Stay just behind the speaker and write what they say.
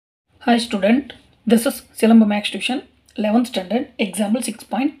Hi student, this is Silamba Max Tuition 11th standard example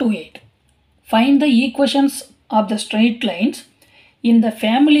 6.28. Find the equations of the straight lines in the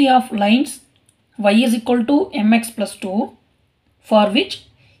family of lines y is equal to mx plus 2 for which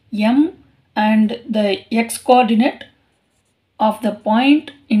m and the x coordinate of the point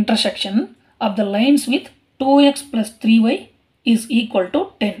intersection of the lines with 2x plus 3y is equal to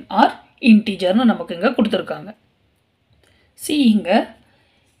 10 or integer னு நமக்கு இங்க கொடுத்திருக்காங்க. See இங்க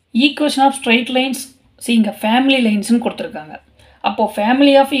equation of straight lines see இங்க family lines னு கொடுத்திருக்காங்க. அப்போ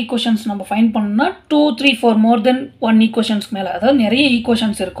family of equations நம்ம find பண்ணனும்னா 2 3 4 more than 1 equations மேல அதாவது நிறைய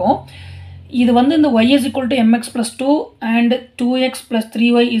equations இருக்கும். இது வந்து இந்த y is equal to mx plus 2 and 2x plus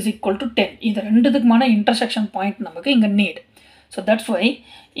 3y is equal to 10. இது ரெண்டுத்துக்குமான intersection point நமக்கு இங்க need. So that's why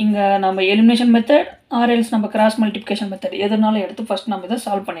இங்க நம்ம elimination method or else நம்ம cross multiplication method எதுனாலும் எடுத்து first நம்ம இதை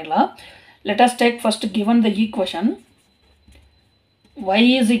solve பண்ணிடலாம். Let us take first given the equation y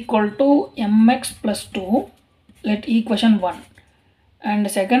is equal to mx plus 2, let equation 1, and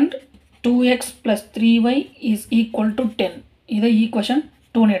second 2x plus 3y is equal to 10. இது equation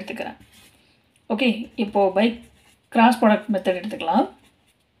 2 னு எடுத்துக்கிறேன். Okay, இப்போ by cross product method எடுத்துக்கலாம்.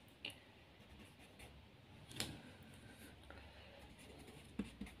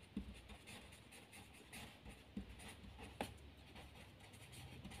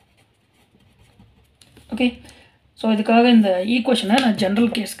 Okay, so இதுக்காக இந்த ஈக்குவேஷனை நான் general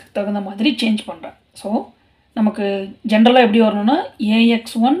கேஸ்க்கு தகுந்த மாதிரி சேஞ்ச் பண்ணுறேன். ஸோ நமக்கு ஜென்ரலாக எப்படி வரணும்னா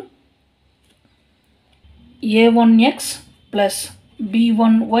ax1 a1x plus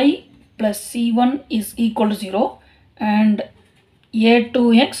b1y plus c1 is equal to 0 and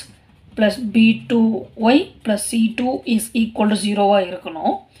a2x plus b2y plus c2 is equal to 0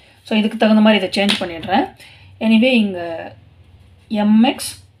 இருக்கணும். ஸோ இதுக்கு தகுந்த மாதிரி இதை சேஞ்ச் பண்ணிடுறேன். எனிவே இங்கே mx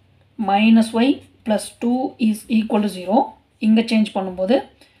minus y plus 2 is equal to 0. இங்கே சேஞ்ச் பண்ணும்போது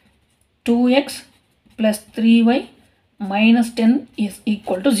 2x plus 3y minus 10 is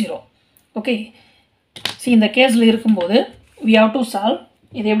equal to 0. Okay, see இந்த கேஸில் இருக்கும்போது we have to solve.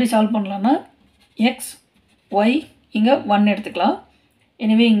 இதை எப்படி சால்வ் பண்ணலான்னா x y இங்கே 1 எடுத்துக்கலாம்.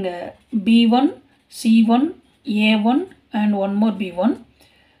 எனவே இங்கே b1 c1 a1 and one more b1,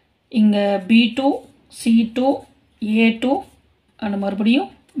 இங்கே b2 c2 a2 and மறுபடியும்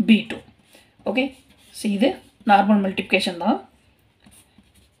b2. ஓகே, ஸோ இது நார்மல் மல்டிப்ளிகேஷன் தான்.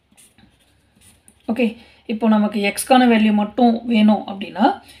 ஓகே, இப்போ நமக்கு எக்ஸ்க்கான வேல்யூ மட்டும் வேணும் அப்படின்னா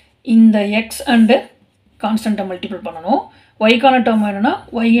இந்த எக்ஸ் அண்டு கான்ஸ்டண்ட்டை மல்டிப்ளை பண்ணணும். ஒய்க்கான டேர்ம் வேணும்னா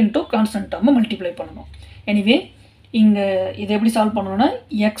ஒய் இன்ட்டு கான்ஸ்டன்ட் டேர்மை மல்டிப்ளை பண்ணணும். எனிவே இங்கே இதை எப்படி சால்வ் பண்ணணும்னா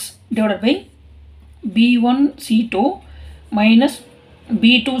X divided by b1 c2 minus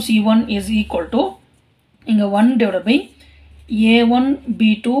b2 c1 is equal to இங்கே 1 divided by a1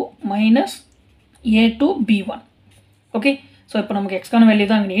 b2 minus a2 b1. Okay, so இப்போ நமக்கு எக்ஸ்க்கான வேல்யூ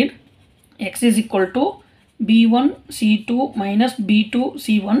தான் NEET. X is equal to b1 c2 minus b2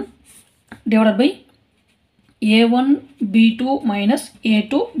 c1 divided by a1 b2 minus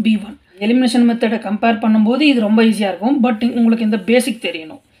a2 b1. Elimination மெத்தடை compare பண்ணும்போது இது ரொம்ப ஈஸியாக இருக்கும், பட் உங்களுக்கு இந்த பேசிக்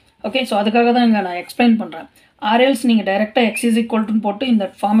தெரியணும். ஓகே, ஸோ அதுக்காக தான் இங்கே நான் எக்ஸ்பிளைன் பண்ணுறேன். ஆர்எல்ஸ் நீங்கள் டைரெக்டாக எக்ஸ் இஸ் ஈக்குவல்ட்டுன்னு போட்டு இந்த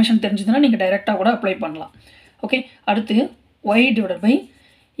ஃபார்மேஷன் தெரிஞ்சதுன்னா நீங்கள் டைரெக்டாக கூட அப்ளை பண்ணலாம். ஓகே, அடுத்து y டிவைடட் பை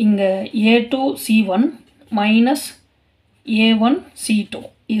இங்கே a2 c1 minus a1 c2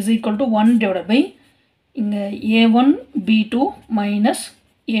 is equal to 1 divided by இங்கே a1 b2 minus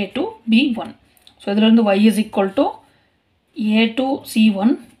a2 b1. So இதிலிருந்து y is equal to a2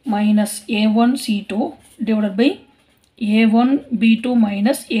 c1 minus a1 c2 divided by a1 b2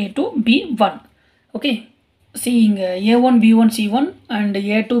 minus a2 b1. Okay, C இங்கே a1 b1 c1 and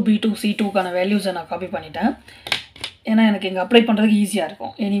a2 b2 c2க்கான வேல்யூஸை நான் copy பண்ணிட்டேன். ஏன்னா எனக்கு இங்கே apply பண்ணுறதுக்கு ஈஸியாக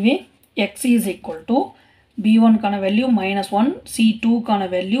இருக்கும். Anyway X is equal to b1க்கான value minus 1, c2க்கான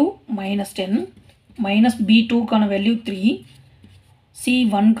value minus 10, minus b2க்கான value 3,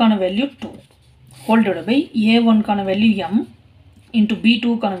 c1க்கான value 2 whole divided by a1க்கான value m into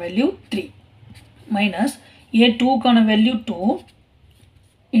b2க்கான value 3 minus a2க்கான value 2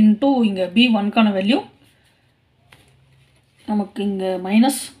 into இங்கே b1க்கான வேல்யூ நமக்கு இங்கே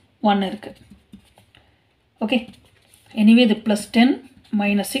மைனஸ் 1 இருக்குது. ஓகே, எனிவே இது ப்ளஸ் 10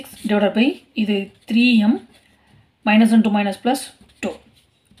 மைனஸ் 6 டிவைடட் பை இது 3m minus into minus plus 2.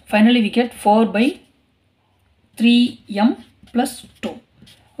 Finally we get 4 by 3m plus 2.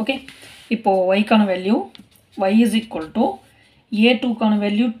 Okay, இப்போது ஒய்க்கான value y is equal to a2க்கான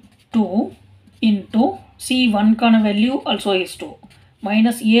value 2 into c1க்கான value also is 2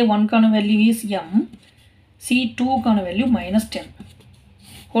 minus a1க்கான value is m, c2க்கான value minus 10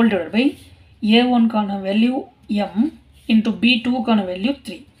 whole divided by a1க்கான value m into b2க்கான value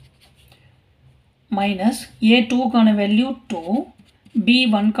 3 minus a2 கான value 2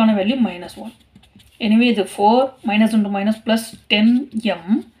 b1 கான value -1. எனவே இது 4 minus into minus plus 10m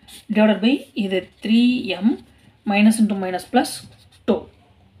divided by இது 3m minus into minus plus 2.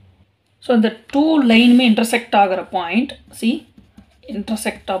 So இந்த 2 லைனுமே intersect ஆகிற point, see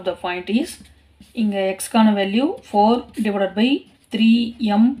intersect of the point is இங்க x கான value 4 divided by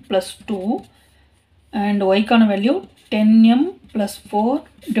 3m plus 2 and y கான value 10m plus 4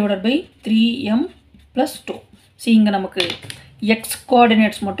 divided by 3m plus 2. see இங்க நமக்கு x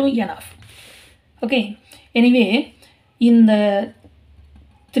coordinates மட்டும் enough. okay, anyway இந்த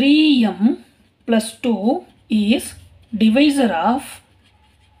 3m plus 2 is divisor of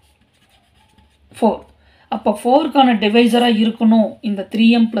 4. அப்போ 4 கான டிவைசராக இருக்கணும் இந்த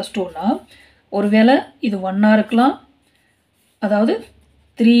 3m plus 2னா ஒருவேளை இது 1 இருக்கலாம், அதாவது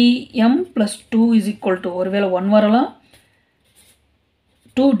 3m plus 2 is equal to ஒருவேளை 1 வரலாம்,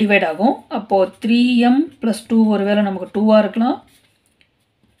 2 டிவைட் ஆகும். அப்போது 3m plus 2 ஒருவேளை நமக்கு 2 இருக்கலாம்,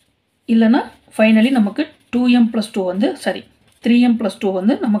 இல்லைனா ஃபைனலி நமக்கு 2m plus 2 வந்து சரி 3m plus 2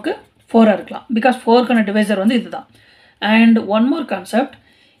 வந்து நமக்கு 4 இருக்கலாம். பிகாஸ் 4 கான டிவைசர் வந்து இதுதான். அண்ட் ஒன் மோர் கான்செப்ட்,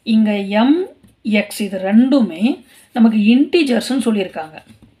 இங்கே m x இது ரெண்டுமே நமக்கு இன்டீஜர்ஸ்ன்னு சொல்லியிருக்காங்க.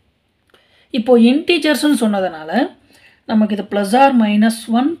 இப்போது இன்டீஜர்ஸ்ன்னு சொன்னதுனால நமக்கு இது +r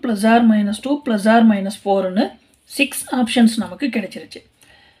 -1 +r -2 +r -4ன்னு 6 ஆப்ஷன்ஸ் நமக்கு கிடைச்சிருச்சு.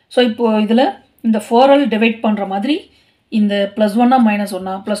 ஸோ இப்போது இதில் இந்த 4ஆல் டிவைட் பண்ணுற மாதிரி இந்த +1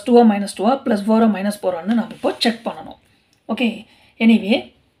 -1 +2 -2 +4 -4ன்னு நம்ம இப்போ செக் பண்ணணும். ஓகே, எனிவே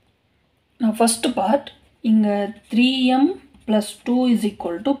நான் ஃபஸ்ட்டு பார்ட் இங்கே 3m plus 2 is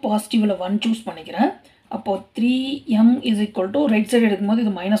equal to பாசிட்டிவில் 1 choose பண்ணிக்கிறேன். அப்போது 3m is equal to right side எடுக்கும்போது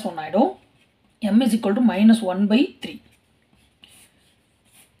இது -1 ஆகிடும். m is equal to -1/3.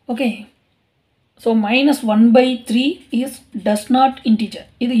 Okay, so -1/3 is does not integer.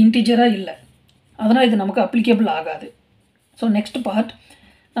 இது இன்டிஜராக இல்லை, அதனால் இது நமக்கு அப்ளிகேபிள் ஆகாது. ஸோ நெக்ஸ்ட் பார்ட்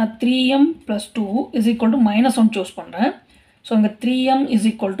நான் 3m plus 2 is equal to -1 choose பண்ணுறேன். ஸோ இங்கே 3m is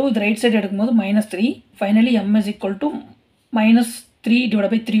equal to இது ரைட் சைடு எடுக்கும்போது -3. Finally m is equal to -3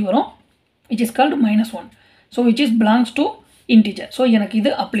 divided by 3 வரும், which is called -1. So which is belongs to integer. So எனக்கு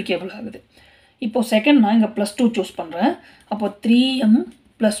இது applicable ஆகுது. இப்போது second நான் இங்கே +2 சூஸ் பண்ணுறேன். அப்போது 3m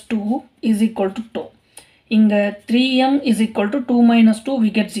plus 2 is equal to 2. இங்கே 3m is equal to 2 minus 2 we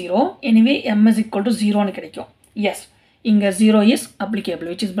get 0. anyway m is equal to 0ன்னு கிடைக்கும். எஸ், இங்கே 0 is applicable,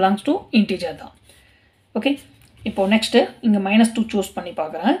 which is belongs to integer தான். ஓகே, இப்போது நெக்ஸ்ட்டு இங்கே -2 சூஸ் பண்ணி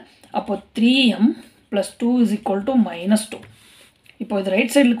பார்க்குறேன். அப்போது 3m plus 2 is equal to -2. இப்போ இது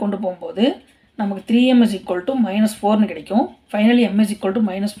ரைட் சைடில் கொண்டு போகும்போது நமக்கு 3m is equal to -4ன்னு கிடைக்கும். Finally m is equal to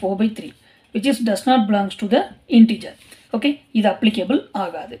 -4/3, which is does not belongs to the integer. Okay, இது அப்ளிகேபிள்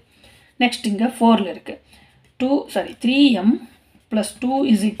ஆகாது. நெக்ஸ்ட் இங்கே 4ல் இருக்குது. 3m plus 2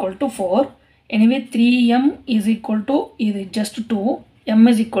 is equal to 4. anyway 3m is equal to இது just 2, m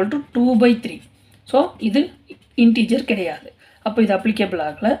is equal to 2/3. So இது integer கிடையாது, அப்போ இது applicable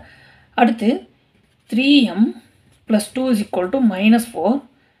ஆகலை. அடுத்து 3m plus 2 is equal to -4.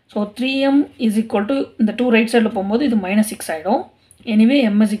 So 3m is equal to இந்த 2 ரைட் சைடில் போகும்போது இது -6 ஆகிடும். anyway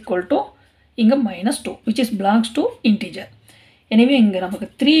m is equal to இங்கே -2, which is belongs to integer. anyway இங்கே நமக்கு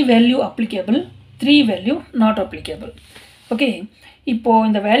 3 value applicable, 3 value not applicable. Okay, இப்போது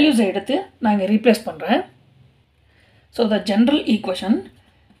இந்த வேல்யூஸை எடுத்து நான் இங்கே ரீப்ளேஸ் பண்ணுறேன். So the general equation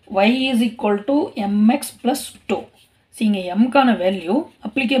y is equal to mx plus 2. So இங்கே mக்கான value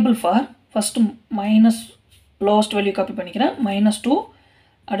applicable for first minus lowest value copy பண்ணிக்கிறேன், -2,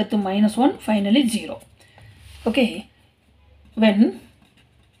 அடுத்து -1, finally 0. Okay, when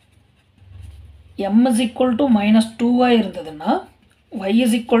m is equal to -2 இருந்ததுன்னா y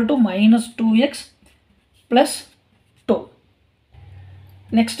is equal to -2x plus 2.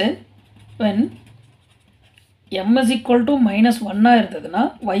 Next when m is equal to -1 இருந்ததுன்னா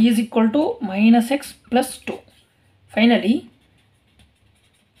y is equal to -x plus 2. Finally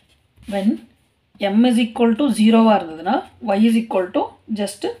when m is equal to 0 இருந்ததுன்னா y is equal to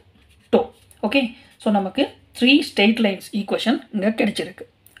just 2. Okay, so நமக்கு 3 straight lines equation இங்கே கிடைச்சிருக்கு.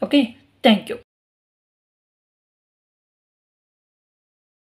 Okay, thank you.